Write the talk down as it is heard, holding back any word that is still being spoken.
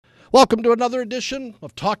Welcome to another edition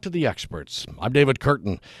of Talk to the Experts. I'm David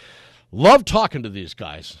Curtin. Love talking to these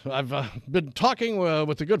guys. I've been talking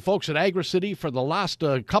with the good folks at AgraCity for the last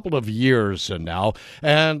couple of years now,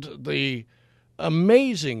 and the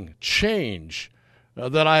amazing change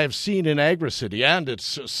that I have seen in AgraCity and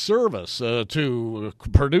its service to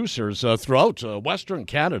producers throughout Western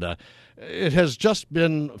Canada, it has just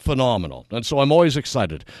been phenomenal. And so I'm always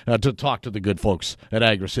excited to talk to the good folks at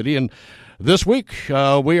AgraCity. And this week,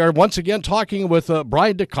 we are once again talking with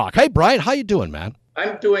Brian DeCock. Hey, Brian, how you doing, man?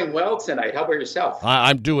 I'm doing well tonight. How about yourself?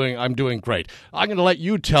 I'm doing great. I'm going to let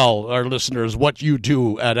you tell our listeners what you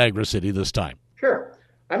do at AgraCity this time. Sure.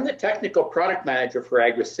 I'm the technical product manager for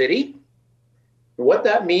AgraCity. What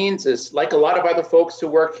that means is, like a lot of other folks who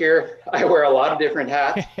work here, I wear a lot of different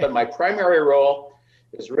hats, but my primary role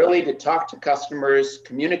is really to talk to customers,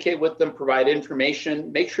 communicate with them, provide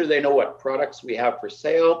information, make sure they know what products we have for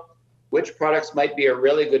sale, which products might be a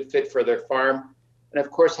really good fit for their farm, and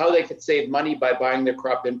of course, how they could save money by buying their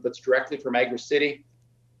crop inputs directly from AgraCity.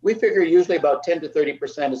 We figure usually about 10 to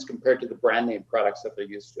 30% as compared to the brand name products that they're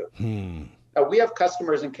used to. Now, we have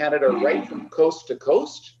customers in Canada right from coast to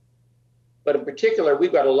coast, but in particular,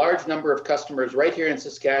 we've got a large number of customers right here in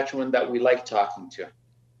Saskatchewan that we like talking to.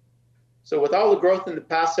 So with all the growth in the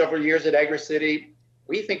past several years at AgraCity,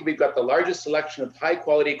 we think we've got the largest selection of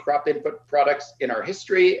high-quality crop input products in our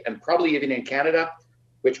history and probably even in Canada,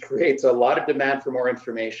 which creates a lot of demand for more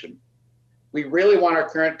information. We really want our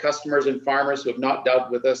current customers and farmers who have not dealt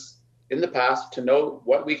with us in the past to know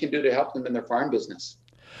what we can do to help them in their farm business.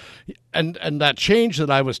 And that change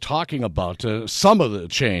that I was talking about, some of the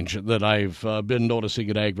change that I've been noticing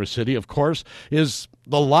at AgraCity, of course, is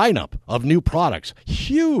the lineup of new products.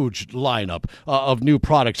 Huge lineup of new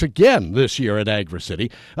products again this year at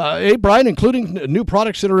AgraCity. Hey, Brian, including new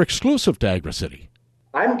products that are exclusive to AgraCity.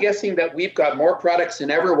 I'm guessing that we've got more products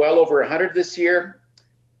than ever, well over 100 this year.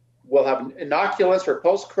 We'll have inoculants for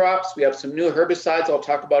post crops. We have some new herbicides I'll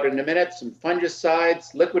talk about in a minute, some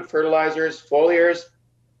fungicides, liquid fertilizers, foliars.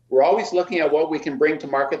 We're always looking at what we can bring to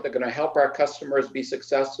market that's going to help our customers be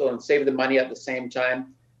successful and save them money at the same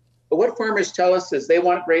time. But what farmers tell us is they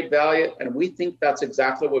want great value, and we think that's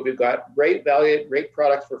exactly what we've got. Great value, great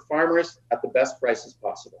products for farmers at the best prices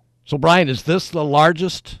possible. So, Brian, is this the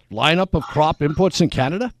largest lineup of crop inputs in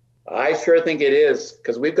Canada? I sure think it is,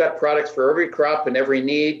 because we've got products for every crop and every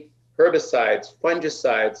need. Herbicides,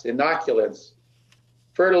 fungicides, inoculants,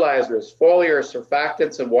 fertilizers, foliars,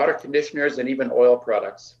 surfactants, and water conditioners, and even oil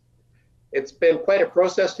products. It's been quite a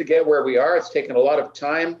process to get where we are. It's taken a lot of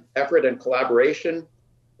time, effort, and collaboration.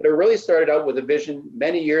 But it really started out with a vision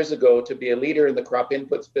many years ago to be a leader in the crop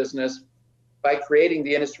inputs business by creating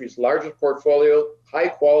the industry's largest portfolio, high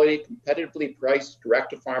quality, competitively priced,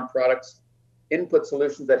 direct-to-farm products, input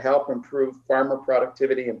solutions that help improve farmer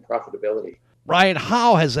productivity and profitability. Brian,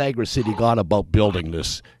 how has AgraCity gone about building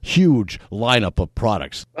this huge lineup of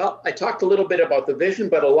products? Well, I talked a little bit about the vision,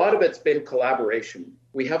 but a lot of it's been collaboration.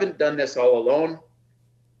 We haven't done this all alone.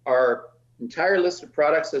 Our entire list of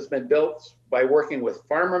products has been built by working with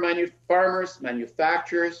farmers,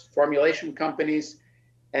 manufacturers, formulation companies,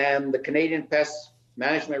 and the Canadian Pest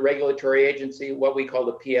Management Regulatory Agency, what we call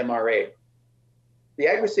the PMRA. The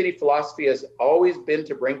AgraCity philosophy has always been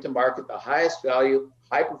to bring to market the highest value,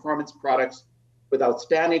 high performance products with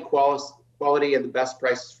outstanding quality and the best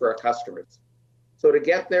prices for our customers. So to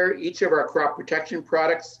get there, each of our crop protection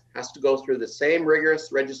products has to go through the same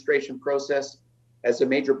rigorous registration process as the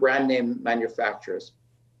major brand name manufacturers.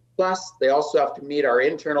 Plus, they also have to meet our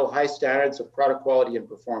internal high standards of product quality and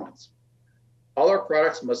performance. All our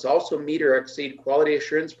products must also meet or exceed quality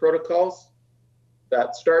assurance protocols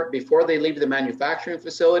that start before they leave the manufacturing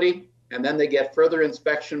facility, and then they get further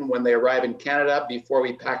inspection when they arrive in Canada before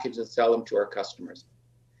we package and sell them to our customers.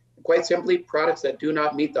 Quite simply, products that do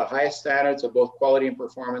not meet the highest standards of both quality and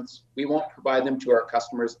performance, we won't provide them to our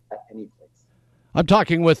customers at any place. I'm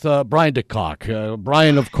talking with Brian DeCock.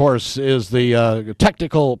 Brian, of course, is the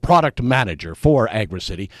technical product manager for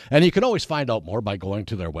AgraCity, and you can always find out more by going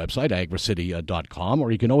to their website, agracity.com,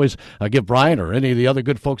 or you can always give Brian or any of the other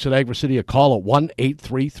good folks at AgraCity a call at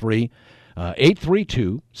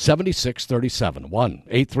 1-833-832-7637,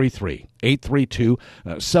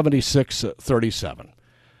 1-833-832-7637.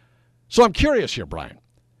 So I'm curious here, Brian.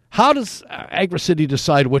 How does AgraCity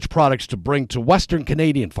decide which products to bring to Western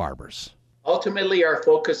Canadian farmers? Ultimately, our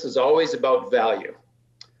focus is always about value.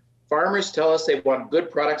 Farmers tell us they want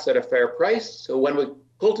good products at a fair price. So when we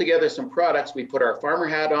pull together some products, we put our farmer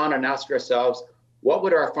hat on and ask ourselves, what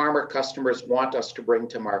would our farmer customers want us to bring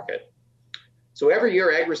to market? So every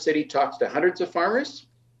year, AgraCity talks to hundreds of farmers.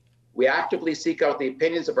 We actively seek out the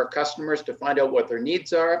opinions of our customers to find out what their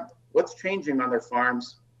needs are what's changing on their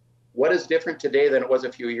farms, what is different today than it was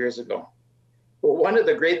a few years ago. But one of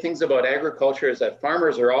the great things about agriculture is that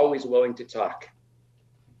farmers are always willing to talk.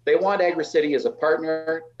 They want AgriCity as a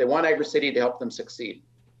partner. They want AgriCity to help them succeed.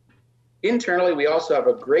 Internally, we also have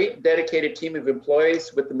a great dedicated team of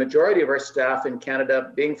employees, with the majority of our staff in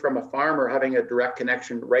Canada being from a farm or having a direct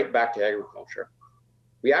connection right back to agriculture.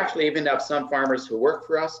 We actually even have some farmers who work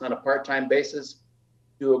for us on a part-time basis,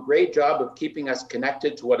 do a great job of keeping us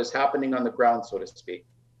connected to what is happening on the ground, so to speak.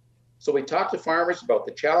 So we talk to farmers about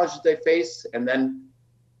the challenges they face and then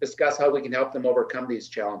discuss how we can help them overcome these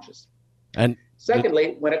challenges. And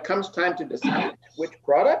secondly, when it comes time to decide which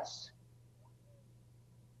products,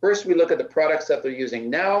 first we look at the products that they're using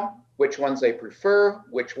now, which ones they prefer,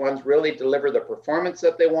 which ones really deliver the performance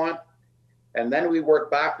that they want, and then we work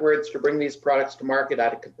backwards to bring these products to market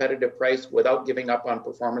at a competitive price without giving up on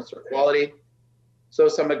performance or quality. So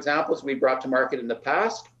some examples we brought to market in the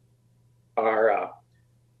past are,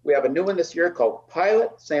 we have a new one this year called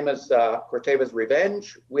Pilot, same as Corteva's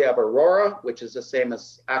Revenge. We have Aurora, which is the same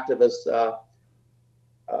as active as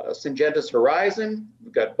Syngenta's Horizon.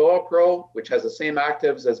 We've got Boa Pro, which has the same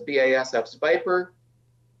actives as BASF's Viper.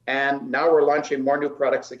 And now we're launching more new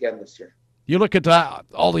products again this year. You look at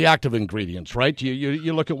all the active ingredients, right?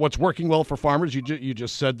 You look at what's working well for farmers. You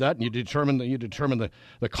just said that, and you determine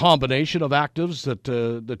the combination of actives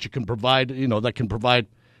that you can provide. That can provide,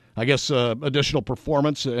 I guess, additional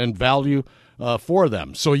performance and value for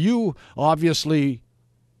them. So you obviously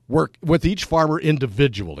work with each farmer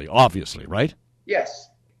individually, obviously, right? Yes.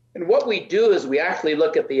 And what we do is we actually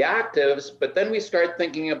look at the actives, but then we start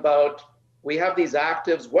thinking about, we have these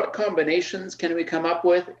actives, what combinations can we come up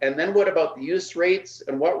with? And then what about the use rates,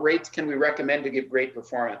 and what rates can we recommend to give great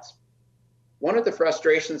performance? One of the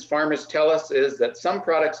frustrations farmers tell us is that some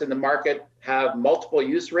products in the market have multiple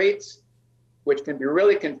use rates, which can be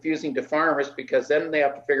really confusing to farmers, because then they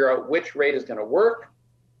have to figure out which rate is going to work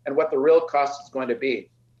and what the real cost is going to be.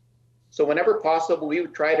 So whenever possible, we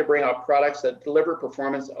would try to bring out products that deliver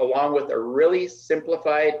performance along with a really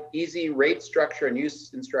simplified, easy rate structure and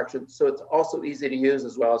use instructions, so it's also easy to use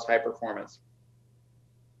as well as high performance.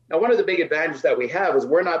 Now, one of the big advantages that we have is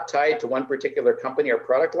we're not tied to one particular company or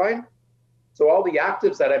product line. So all the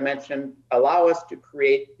actives that I mentioned allow us to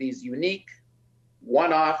create these unique,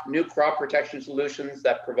 one-off new crop protection solutions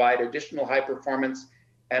that provide additional high performance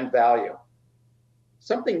and value.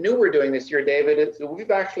 Something new we're doing this year, David, is we've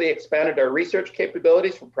actually expanded our research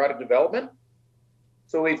capabilities for product development.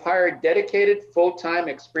 So we've hired dedicated, full-time,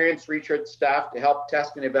 experienced research staff to help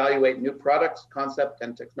test and evaluate new products, concepts,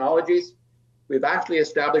 and technologies. We've actually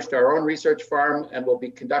established our own research farm, and we'll be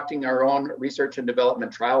conducting our own research and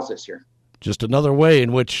development trials this year. Just another way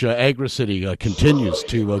in which AgriCity continues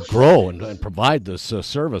to grow and provide this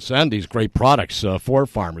service and these great products for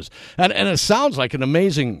farmers. And it sounds like an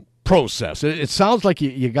amazing process. It sounds like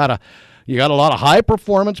you got a lot of high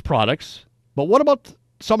performance products, but what about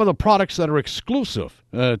some of the products that are exclusive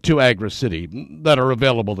to AgriCity that are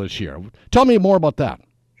available this year? Tell me more about that.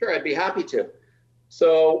 Sure, I'd be happy to.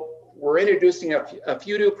 So we're introducing a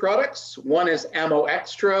few new products. One is Ammo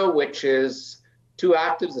Extra, which is 2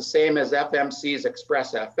 actives, the same as FMC's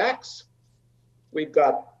Express FX. We've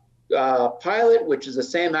got Pilot, which is the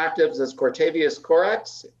same actives as Corteva's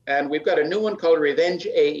Corex. And we've got a new one called Revenge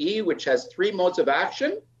AE, which has 3 modes of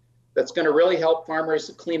action that's going to really help farmers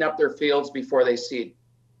clean up their fields before they seed.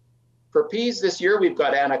 For peas this year, we've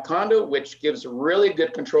got Anaconda, which gives really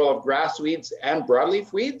good control of grass weeds and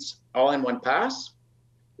broadleaf weeds, all in one pass.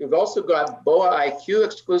 We've also got BOA IQ,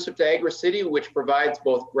 exclusive to AgriCity, which provides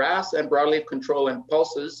both grass and broadleaf control in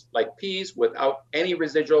pulses like peas without any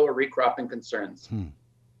residual or recropping concerns.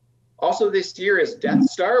 Also this year is Death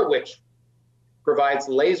Star, which provides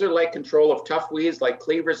laser-like control of tough weeds like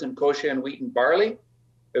cleavers and kochia and wheat and barley.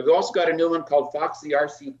 We've also got a new one called Foxy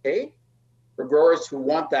RCK for growers who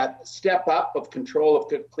want that step up of control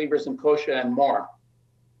of cleavers and kochia and more.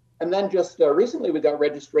 And then just recently we got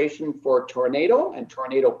registration for Tornado and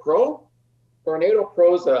Tornado Pro. Tornado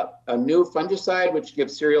Pro is a new fungicide which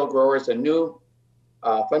gives cereal growers a new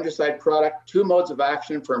fungicide product, 2 modes of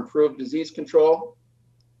action for improved disease control.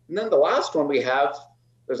 And then the last one we have,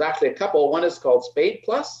 there's actually a couple. One is called Spade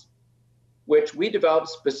Plus, which we developed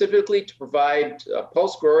specifically to provide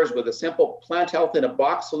pulse growers with a simple plant health in a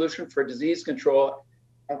box solution for disease control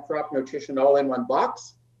and crop nutrition all in one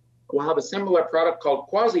box. We'll have a similar product called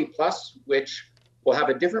Quasi Plus, which will have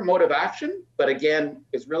a different mode of action, but again,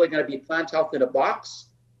 is really going to be plant health in a box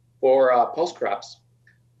for pulse crops.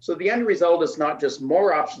 So the end result is not just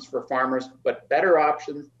more options for farmers, but better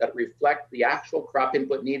options that reflect the actual crop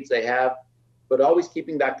input needs they have, but always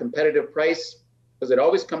keeping that competitive price because it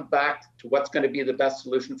always comes back to what's going to be the best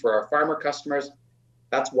solution for our farmer customers.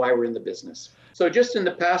 That's why we're in the business. So just in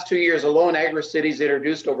the past 2 years alone, AgriCity's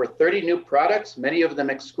introduced over 30 new products, many of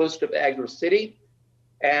them exclusive to AgriCity.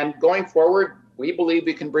 And going forward, we believe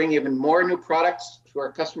we can bring even more new products to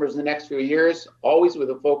our customers in the next few years, always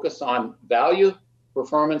with a focus on value,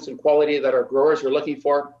 performance, and quality that our growers are looking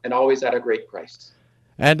for, and always at a great price.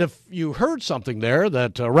 And if you heard something there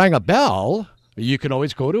that rang a bell, you can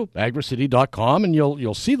always go to agricity.com and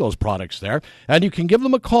you'll see those products there. And you can give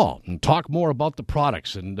them a call and talk more about the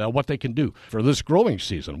products and what they can do for this growing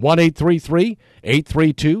season.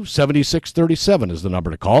 1-833-832-7637 is the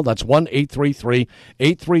number to call. That's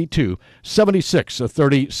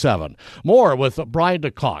 1-833-832-7637. More with Brian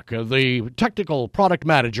DeCock, the Technical Product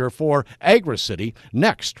Manager for AgriCity,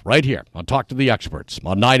 next, right here on Talk to the Experts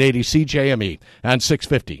on 980 CJME and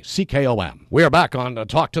 650 CKOM. We are back on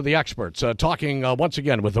Talk to the Experts, talking once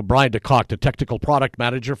again with Brian DeCock, the Technical Product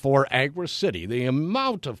Manager for AgriCity. The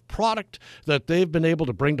amount of product that they've been able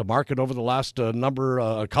to bring to market over the last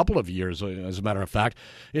a couple of years, as a matter of fact,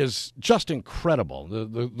 is just incredible.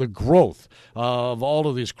 The growth of all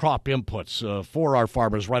of these crop inputs for our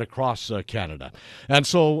farmers right across Canada. And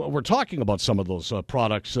so we're talking about some of those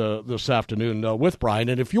products this afternoon with Brian.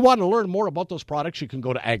 And if you want to learn more about those products, you can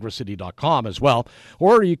go to agricity.com as well,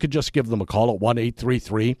 or you could just give them a call at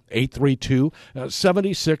 1-833-832-7637.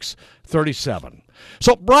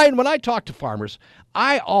 So, Brian, when I talk to farmers,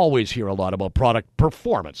 I always hear a lot about product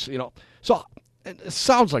performance. So it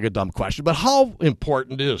sounds like a dumb question, but how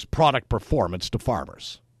important is product performance to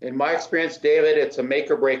farmers? In my experience, David, it's a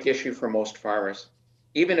make or break issue for most farmers.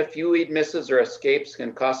 Even a few weed misses or escapes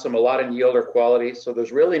can cost them a lot in yield or quality, so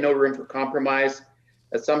there's really no room for compromise.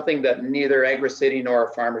 That's something that neither AgriCity nor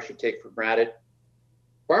our farmers should take for granted.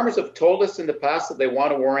 Farmers have told us in the past that they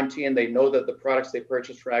want a warranty and they know that the products they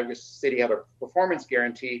purchase from AgriCity have a performance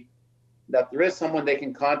guarantee, that there is someone they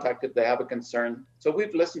can contact if they have a concern. So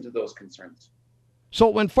we've listened to those concerns. So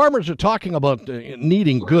when farmers are talking about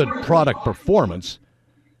needing good product performance,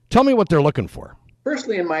 tell me what they're looking for.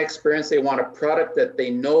 Firstly, in my experience, they want a product that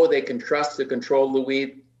they know they can trust to control the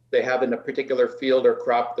weed they have in a particular field or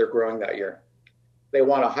crop they're growing that year. They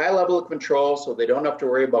want a high level of control so they don't have to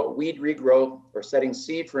worry about weed regrowth or setting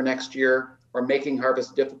seed for next year or making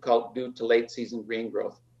harvest difficult due to late season green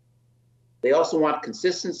growth. They also want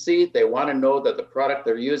consistency. They want to know that the product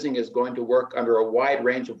they're using is going to work under a wide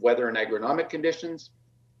range of weather and agronomic conditions,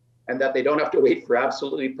 and that they don't have to wait for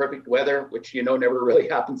absolutely perfect weather, which never really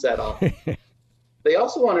happens that often. They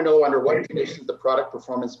also want to know under what conditions the product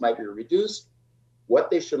performance might be reduced, what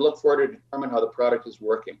they should look for to determine how the product is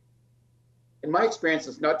working. In my experience,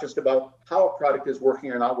 it's not just about how a product is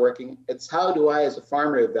working or not working. It's how do I, as a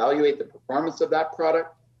farmer, evaluate the performance of that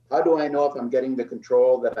product? How do I know if I'm getting the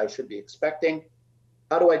control that I should be expecting?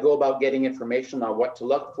 How do I go about getting information on what to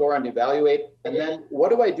look for and evaluate? And then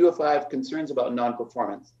what do I do if I have concerns about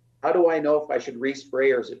non-performance? How do I know if I should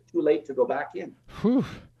respray, or is it too late to go back in? Whew.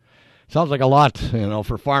 Sounds like a lot,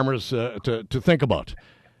 for farmers to think about.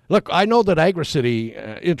 Look, I know that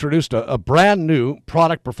AgriCity introduced a brand new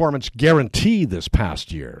product performance guarantee this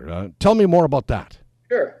past year. Tell me more about that.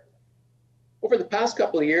 Sure. Over the past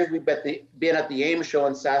couple of years, we've been at the AIM show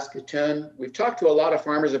in Saskatoon. We've talked to a lot of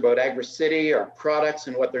farmers about AgriCity, our products,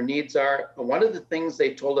 and what their needs are. And one of the things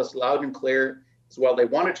they told us loud and clear is while they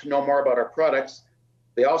wanted to know more about our products,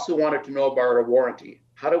 they also wanted to know about our warranty.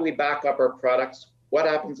 How do we back up our products? What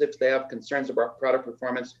happens if they have concerns about product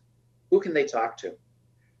performance? Who can they talk to?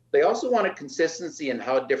 They also wanted consistency in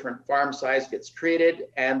how different farm size gets treated,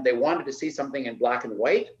 and they wanted to see something in black and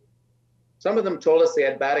white. Some of them told us they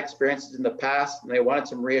had bad experiences in the past, and they wanted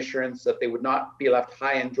some reassurance that they would not be left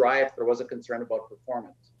high and dry if there was a concern about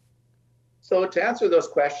performance. So to answer those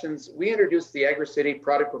questions, we introduced the AgriCity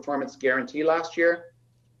Product Performance Guarantee last year.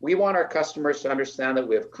 We want our customers to understand that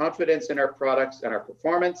we have confidence in our products and our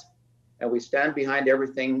performance, and we stand behind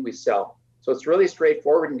everything we sell. So it's really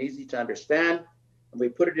straightforward and easy to understand. And we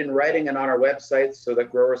put it in writing and on our website so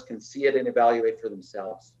that growers can see it and evaluate for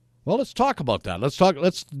themselves. Well, let's talk about that.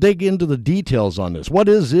 Let's dig into the details on this. What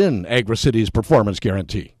is in AgriCity's performance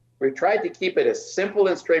guarantee? We tried to keep it as simple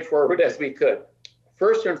and straightforward as we could.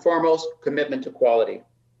 First and foremost, commitment to quality.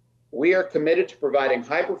 We are committed to providing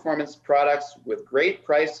high-performance products with great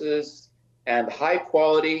prices and high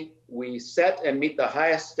quality. We set and meet the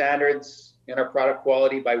highest standards in our product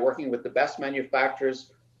quality by working with the best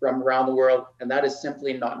manufacturers from around the world, and that is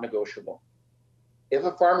simply not negotiable. If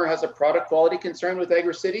a farmer has a product quality concern with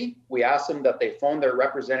AgriCity, we ask them that they phone their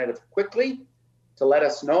representative quickly to let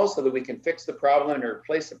us know so that we can fix the problem and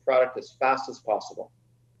replace the product as fast as possible.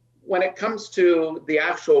 when it comes to the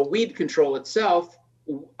actual weed control itself,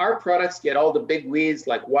 our products get all the big weeds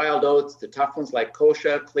like wild oats, the tough ones like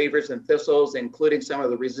kochia, cleavers, and thistles, including some of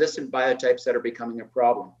the resistant biotypes that are becoming a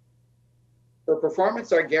problem. For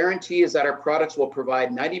performance, our guarantee is that our products will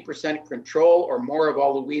provide 90% control or more of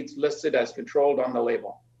all the weeds listed as controlled on the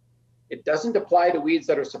label. It doesn't apply to weeds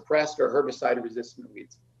that are suppressed or herbicide-resistant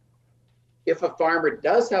weeds. If a farmer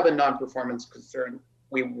does have a non-performance concern,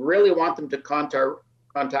 we really want them to contact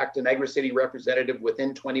an AgriCity representative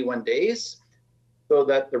within 21 days so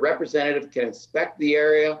that the representative can inspect the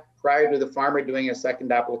area prior to the farmer doing a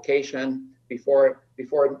second application before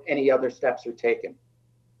any other steps are taken.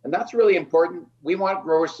 And that's really important. We want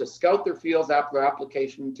growers to scout their fields after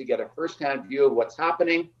application to get a firsthand view of what's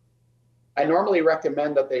happening. I normally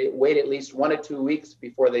recommend that they wait at least 1 to 2 weeks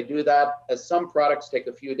before they do that, as some products take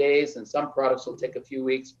a few days and some products will take a few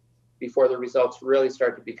weeks before the results really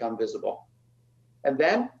start to become visible. And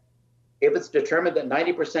then, if it's determined that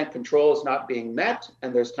 90% control is not being met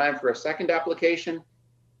and there's time for a second application,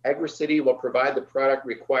 AgriCity will provide the product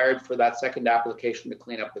required for that second application to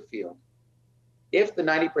clean up the field. If the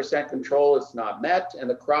 90% control is not met and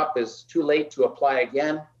the crop is too late to apply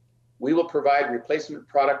again, we will provide replacement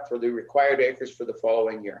product for the required acres for the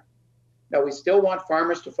following year. Now, we still want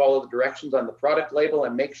farmers to follow the directions on the product label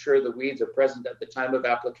and make sure the weeds are present at the time of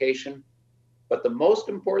application. But the most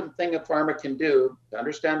important thing a farmer can do to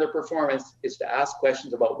understand their performance is to ask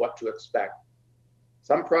questions about what to expect.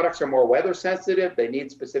 Some products are more weather sensitive, they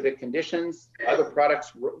need specific conditions. Other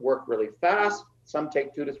products work really fast. Some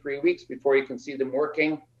take 2 to 3 weeks before you can see them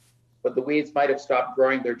working, but the weeds might have stopped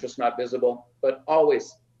growing, they're just not visible. But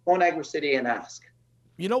always phone AgriCity and ask.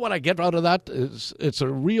 You know what I get out of that is it's a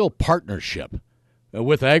real partnership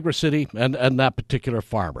with AgriCity and that particular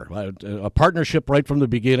farmer. A partnership right from the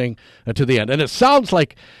beginning to the end. And it sounds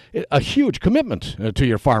like a huge commitment to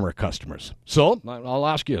your farmer customers. So I'll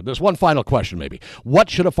ask you this one final question maybe. What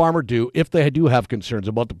should a farmer do if they do have concerns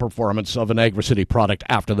about the performance of an AgriCity product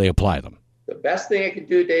after they apply them? The best thing I can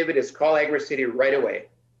do, David, is call AgriCity right away.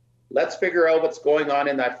 Let's figure out what's going on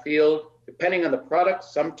in that field. Depending on the product,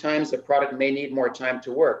 sometimes the product may need more time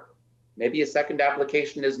to work. Maybe a second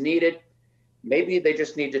application is needed. Maybe they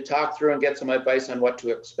just need to talk through and get some advice on what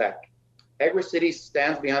to expect. AgriCity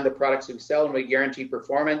stands behind the products we sell and we guarantee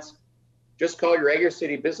performance. Just call your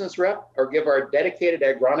AgriCity business rep or give our dedicated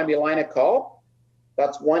agronomy line a call.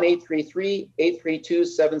 That's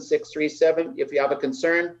 1-833-832-7637 if you have a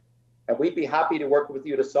concern. And we'd be happy to work with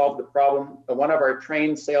you to solve the problem. And one of our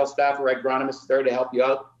trained sales staff or agronomists is there to help you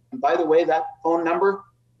out. And by the way, that phone number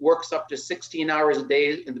works up to 16 hours a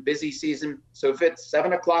day in the busy season. So if it's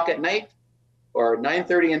 7 o'clock at night or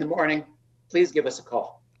 9:30 in the morning, please give us a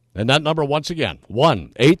call. And that number, once again,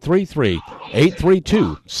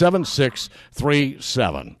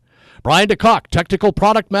 1-833-832-7637. Brian DeCock, Technical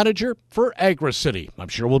Product Manager for AgriCity. I'm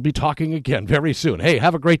sure we'll be talking again very soon. Hey,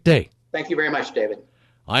 have a great day. Thank you very much, David.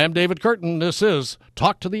 I am David Curtin. This is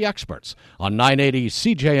Talk to the Experts on 980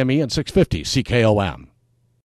 CJME and 650 CKOM.